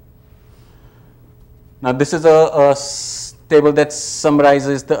monoxide. Now, this is a table that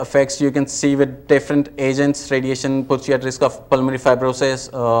summarizes the effects you can see with different agents. Radiation puts you at risk of pulmonary fibrosis,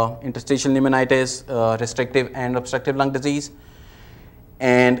 interstitial pneumonitis, restrictive and obstructive lung disease.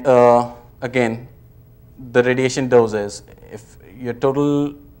 And again, the radiation doses. If your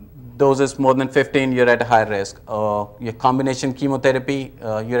total dose is more than 15, you're at a high risk. Your combination chemotherapy,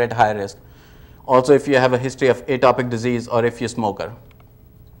 you're at high risk. Also, if you have a history of atopic disease or if you're a smoker.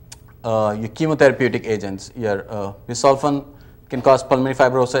 Your chemotherapeutic agents, your busulfan can cause pulmonary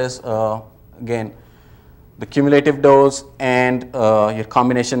fibrosis. Again, the cumulative dose and your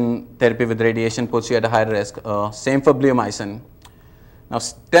combination therapy with radiation puts you at a high risk. Same for bleomycin. Now,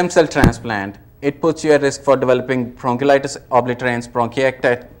 stem cell transplant, it puts you at risk for developing bronchiolitis obliterans,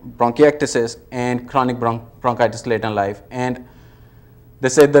 bronchiectasis, and chronic bronchitis later in life. And they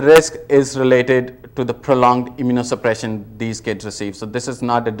say the risk is related to the prolonged immunosuppression these kids receive. So this is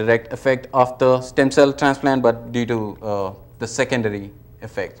not a direct effect of the stem cell transplant, but due to the secondary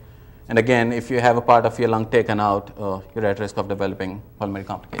effect. And again, if you have a part of your lung taken out, you're at risk of developing pulmonary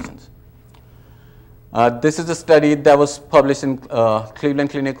complications. This is a study that was published in Cleveland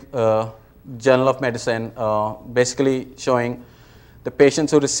Clinic Journal of Medicine, basically showing the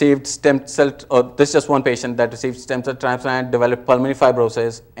patients who received stem cell, or this is just one patient that received stem cell transplant, developed pulmonary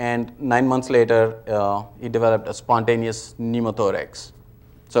fibrosis, and 9 months later, he developed a spontaneous pneumothorax.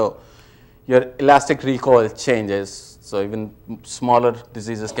 So your elastic recoil changes. So even smaller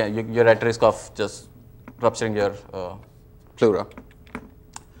diseases you're at risk of just rupturing your pleura.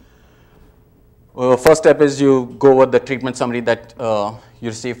 First step is you go over the treatment summary that you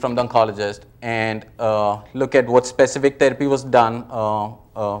receive from the oncologist and look at what specific therapy was done,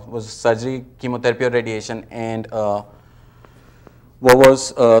 was surgery, chemotherapy, or radiation, and what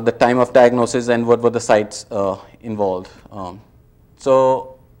was the time of diagnosis and what were the sites involved.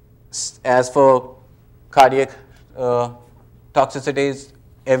 So as for cardiac toxicities,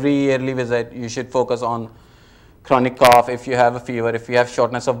 every yearly visit you should focus on chronic cough, if you have a fever, if you have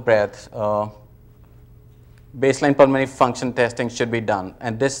shortness of breath. Baseline pulmonary function testing should be done,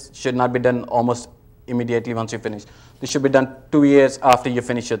 and this should not be done almost immediately once you finish. This should be done 2 years after you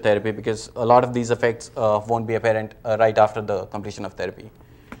finish your therapy, because a lot of these effects won't be apparent right after the completion of therapy.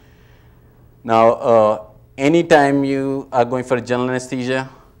 Now, anytime you are going for general anesthesia,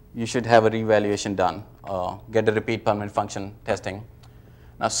 you should have a reevaluation done, get a repeat pulmonary function testing.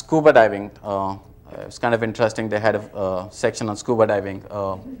 Now, scuba diving. It's kind of interesting. They had a section on scuba diving,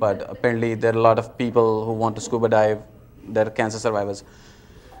 but apparently there are a lot of people who want to scuba dive. They're cancer survivors.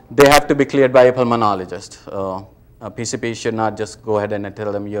 They have to be cleared by a pulmonologist. A PCP should not just go ahead and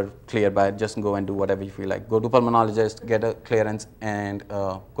tell them you're cleared by it. Just go and do whatever you feel like. Go to pulmonologist, get a clearance, and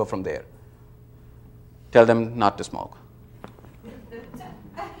go from there. Tell them not to smoke.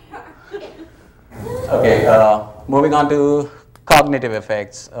 Okay, moving on to cognitive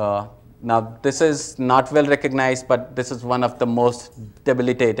effects. Now, this is not well recognized, but this is one of the most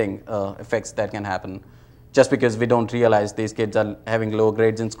debilitating effects that can happen, just because we don't realize these kids are having low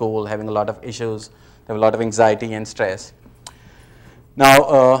grades in school, having a lot of issues, they have a lot of anxiety and stress.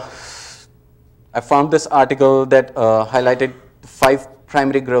 Now, I found this article that highlighted 5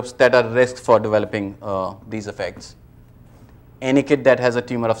 primary groups that are risk for developing these effects. Any kid that has a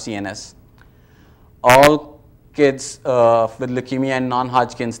tumor of CNS, all kids with leukemia and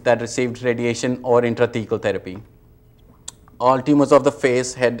non-Hodgkin's that received radiation or intrathecal therapy, all tumors of the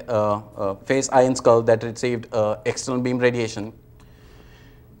face, head, face, eye, and skull that received external beam radiation,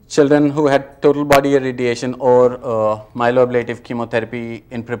 children who had total body irradiation or myeloablative chemotherapy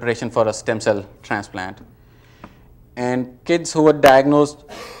in preparation for a stem cell transplant, and kids who were diagnosed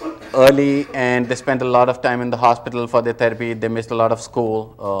early and they spent a lot of time in the hospital for their therapy, they missed a lot of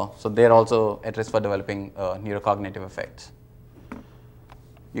school, so they're also at risk for developing neurocognitive effects.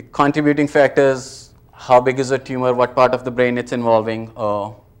 Your contributing factors: how big is the tumor, what part of the brain it's involving,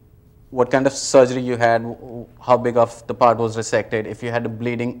 what kind of surgery you had, how big of the part was resected, if you had a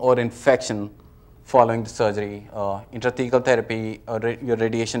bleeding or infection following the surgery, intrathecal therapy, your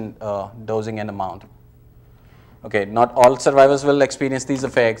radiation dosing and amount. Okay, not all survivors will experience these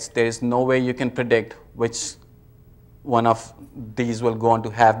effects. There is no way you can predict which one of these will go on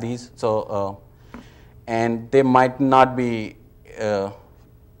to have these. So, and they might not be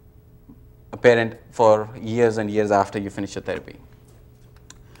apparent for years and years after you finish your therapy.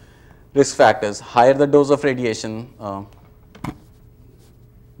 Risk factors: higher the dose of radiation,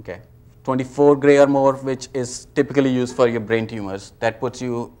 okay, 24 gray or more, which is typically used for your brain tumors, that puts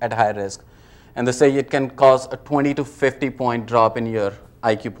you at high risk. And they say it can cause a 20 to 50 point drop in your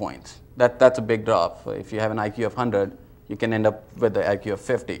IQ points. That's a big drop. If you have an IQ of 100, you can end up with the IQ of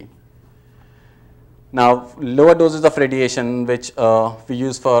 50. Now, lower doses of radiation, which we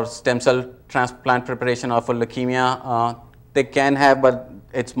use for stem cell transplant preparation or for leukemia, they can have, but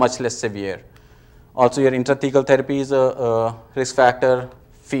it's much less severe. Also, your intrathecal therapy is a risk factor,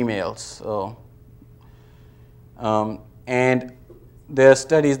 females. And there are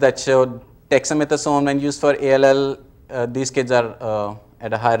studies that showed dexamethasone, when used for ALL, these kids are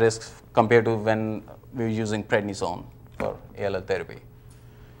at a high risk compared to when we were using prednisone for ALL therapy.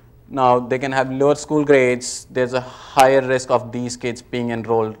 Now, they can have lower school grades. There's a higher risk of these kids being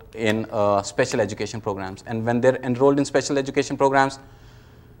enrolled in special education programs. And when they're enrolled in special education programs,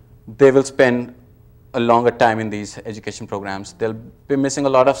 they will spend a longer time in these education programs. They'll be missing a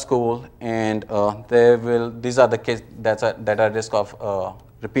lot of school, and these are the kids that are at risk of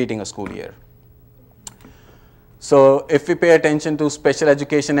repeating a school year. So if we pay attention to special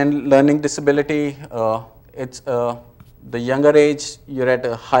education and learning disability, it's the younger age, you're at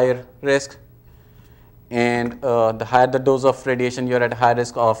a higher risk, and the higher the dose of radiation, you're at a high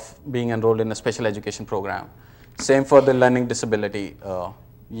risk of being enrolled in a special education program. Same for the learning disability.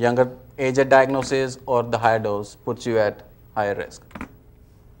 Younger age at diagnosis or the higher dose puts you at higher risk.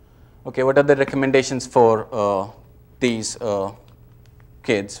 Okay, what are the recommendations for these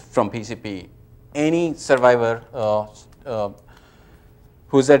kids from PCP? Any survivor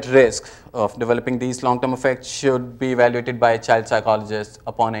who's at risk of developing these long-term effects should be evaluated by a child psychologist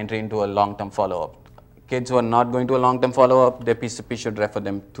upon entry into a long-term follow-up. Kids who are not going to a long-term follow-up, their PCP should refer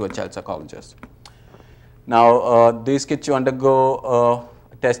them to a child psychologist. Now, these kids should undergo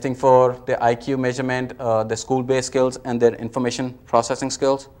testing for their IQ measurement, their school-based skills, and their information processing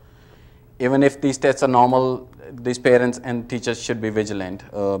skills. Even if these tests are normal, these parents and teachers should be vigilant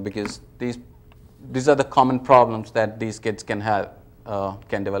because these are the common problems that these kids can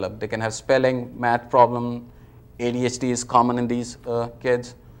develop. They can have spelling, math problem, ADHD is common in these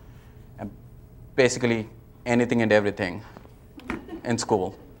kids, and basically anything and everything in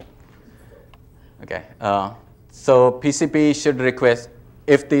school. Okay, so PCP should request,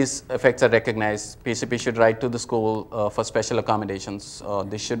 if these effects are recognized, PCP should write to the school for special accommodations.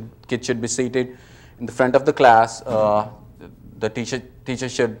 Kids should be seated in the front of the class. The teacher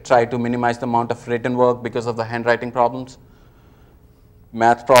should try to minimize the amount of written work because of the handwriting problems.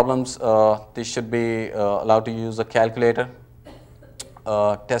 Math problems, they should be allowed to use a calculator.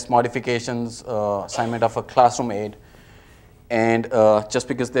 Test modifications, assignment of a classroom aid. And just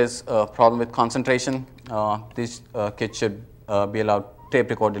because there's a problem with concentration, these kids should be allowed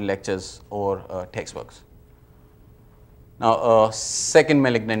tape-recorded lectures or textbooks. Now, second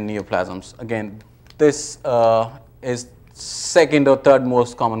malignant neoplasms. Again, this is second or third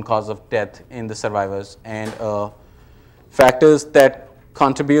most common cause of death in the survivors. And factors that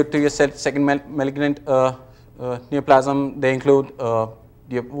contribute to your second malignant neoplasm, they include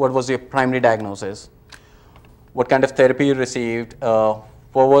what was your primary diagnosis? what kind of therapy you received, what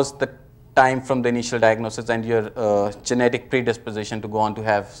was the time from the initial diagnosis, and your genetic predisposition to go on to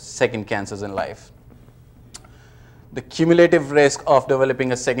have second cancers in life. The cumulative risk of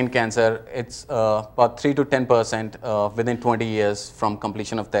developing a second cancer, it's about 3 to 10% within 20 years from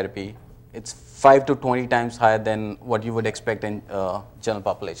completion of therapy. It's 5 to 20 times higher than what you would expect in general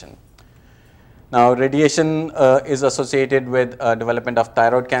population. Now, radiation is associated with development of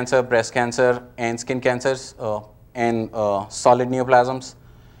thyroid cancer, breast cancer, and skin cancers, and solid neoplasms.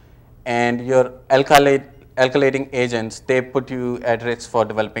 And your alkylating agents, they put you at risk for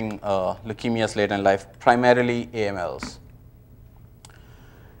developing leukemias later in life, primarily AMLs.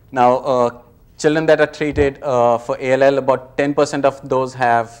 Now, children that are treated for ALL, about 10% of those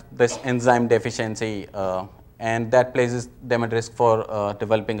have this enzyme deficiency, and that places them at risk for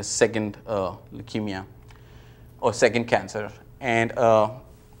developing a second leukemia or second cancer. And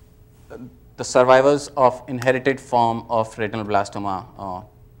the survivors of inherited form of retinal blastoma,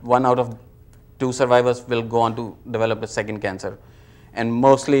 1 out of 2 survivors will go on to develop a second cancer, and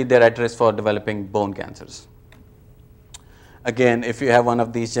mostly they're at risk for developing bone cancers. Again, if you have one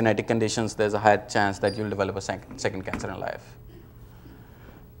of these genetic conditions, there's a high chance that you'll develop a second cancer in life.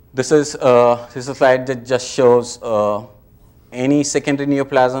 This is a slide that just shows any secondary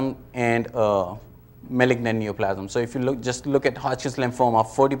neoplasm and malignant neoplasm. So if you just look at Hodgkin's lymphoma,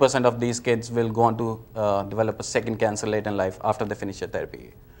 40% of these kids will go on to develop a second cancer later in life after they finish their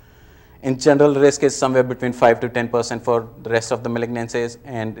therapy. In general, risk is somewhere between 5 to 10% for the rest of the malignancies,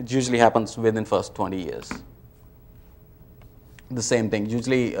 and it usually happens within first 20 years. The same thing,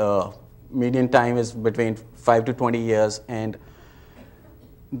 usually median time is between 5 to 20 years, and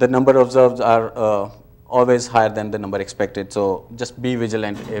the number observed are always higher than the number expected. So just be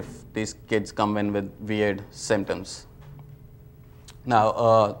vigilant if these kids come in with weird symptoms.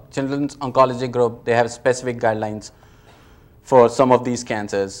 Now, Children's Oncology Group, they have specific guidelines for some of these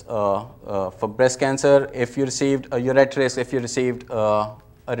cancers. For breast cancer, if you received, you're at risk if you received a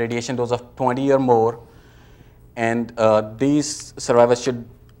radiation dose of 20 or more, and these survivors should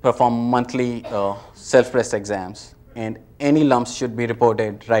perform monthly self-breast exams, and any lumps should be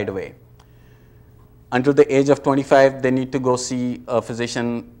reported right away. Until the age of 25, they need to go see a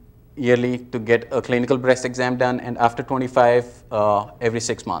physician yearly to get a clinical breast exam done, and after 25, every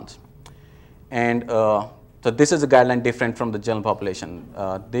 6 months. And so this is a guideline different from the general population.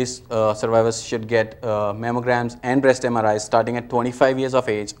 These survivors should get mammograms and breast MRIs starting at 25 years of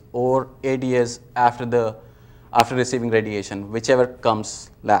age or 8 years after receiving radiation, whichever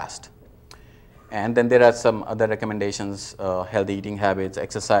comes last. And then there are some other recommendations: healthy eating habits,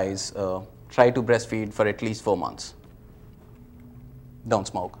 exercise, try to breastfeed for at least 4 months. Don't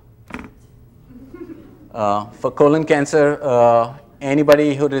smoke. For colon cancer,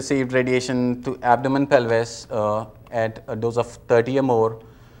 anybody who received radiation to abdomen, pelvis at a dose of 30 or more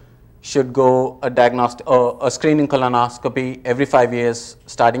should go a screening colonoscopy every 5 years,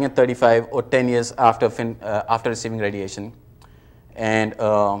 starting at 35 or 10 years after receiving radiation. And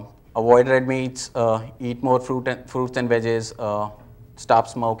avoid red meats, eat more fruits and veggies, stop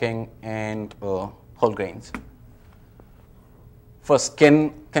smoking, and whole grains. For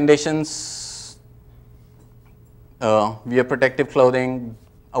skin conditions, wear protective clothing,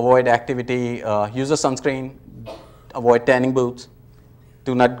 avoid activity, use a sunscreen, avoid tanning boots,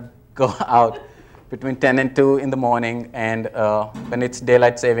 do not go out between 10 and 2 in the morning, and when it's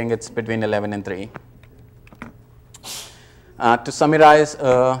daylight saving, it's between 11 and 3. To summarize,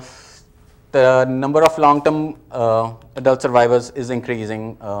 the number of long-term adult survivors is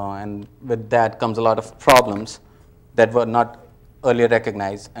increasing, and with that comes a lot of problems that were not earlier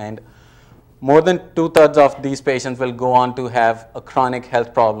recognized. And more than 2/3 of these patients will go on to have a chronic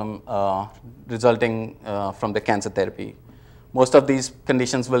health problem resulting from the cancer therapy. Most of these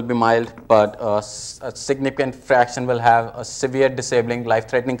conditions will be mild, but a significant fraction will have a severe disabling,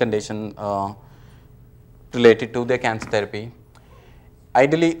 life-threatening condition related to their cancer therapy.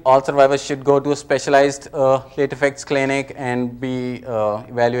 Ideally, all survivors should go to a specialized late effects clinic and be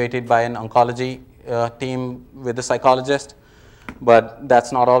evaluated by an oncology team with a psychologist, but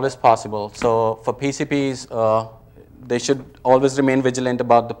that's not always possible. So for PCPs, they should always remain vigilant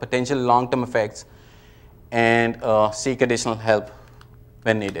about the potential long-term effects and seek additional help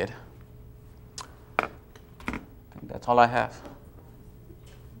when needed. I think that's all I have.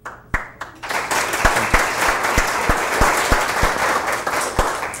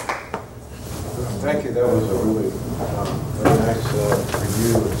 Thank you. That was a really very nice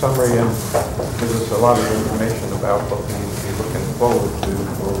review and summary, and gives us a lot of information about what we need to be looking forward to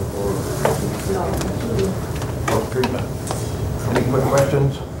for treatment. Any quick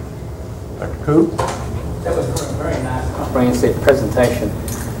questions? Dr. Coop? That was a very nice, comprehensive presentation.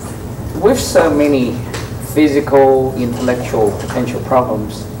 With so many physical, intellectual potential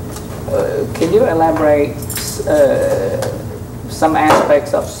problems, can you elaborate some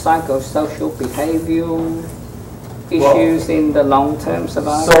aspects of psychosocial behavioral issues in the long-term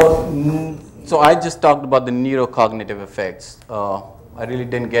survival? So I just talked about the neurocognitive effects. I really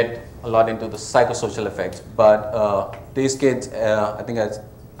didn't get a lot into the psychosocial effects, but these kids, I think as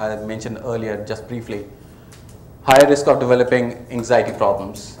I mentioned earlier, just briefly, higher risk of developing anxiety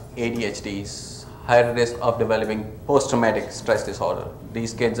problems, ADHDs, higher risk of developing post-traumatic stress disorder.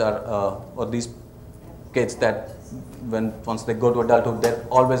 These kids are, or these kids that once they go to adulthood, they're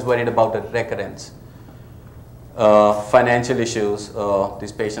always worried about the recurrence. Financial issues,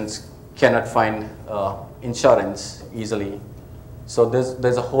 these patients cannot find insurance easily. So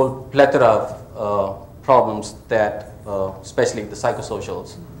there's a whole plethora of problems that, especially the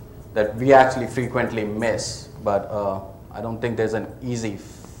psychosocials, that we actually frequently miss, but I don't think there's an easy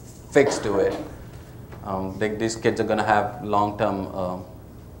fix to it. These kids are going to have long-term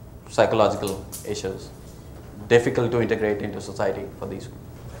psychological issues, difficult to integrate into society for these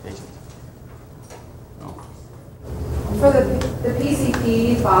patients. For the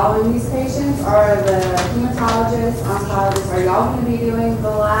PCP following these patients, are the hematologists, oncologists, are y'all going to be doing the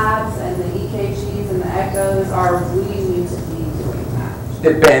labs and the EKGs and the echoes, or will you need to be doing that?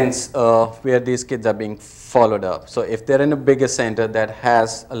 Depends where these kids are being followed up. So if they're in a bigger center that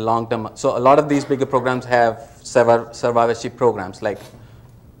has a long-term, so a lot of these bigger programs have survivorship programs, like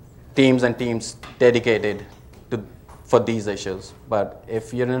teams and teams dedicated for these issues. But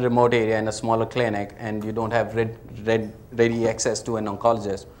if you're in a remote area in a smaller clinic and you don't have ready access to an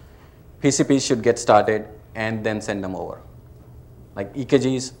oncologist, PCPs should get started and then send them over. Like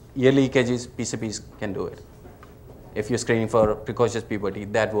EKGs, yearly EKGs, PCPs can do it. If you're screening for precocious puberty,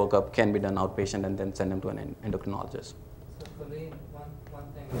 that workup can be done outpatient and then send them to an endocrinologist. So for me, one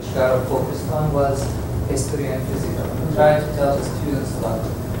thing which Gaurav focused on was history and physical. I'm trying to tell the students about a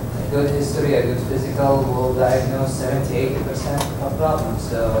good history, a good physical will diagnose 70–80% of problems.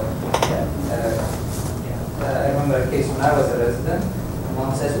 So I remember a case when I was a resident.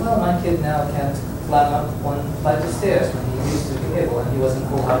 Mom says, well, my kid now can't climb up one flight of stairs when he used to be able, and he was in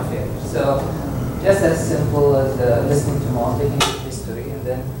full heart failure. So just as simple as listening to mom, taking history, and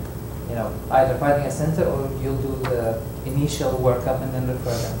then either finding a center or you'll do the initial workup and then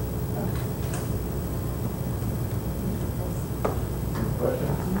refer them.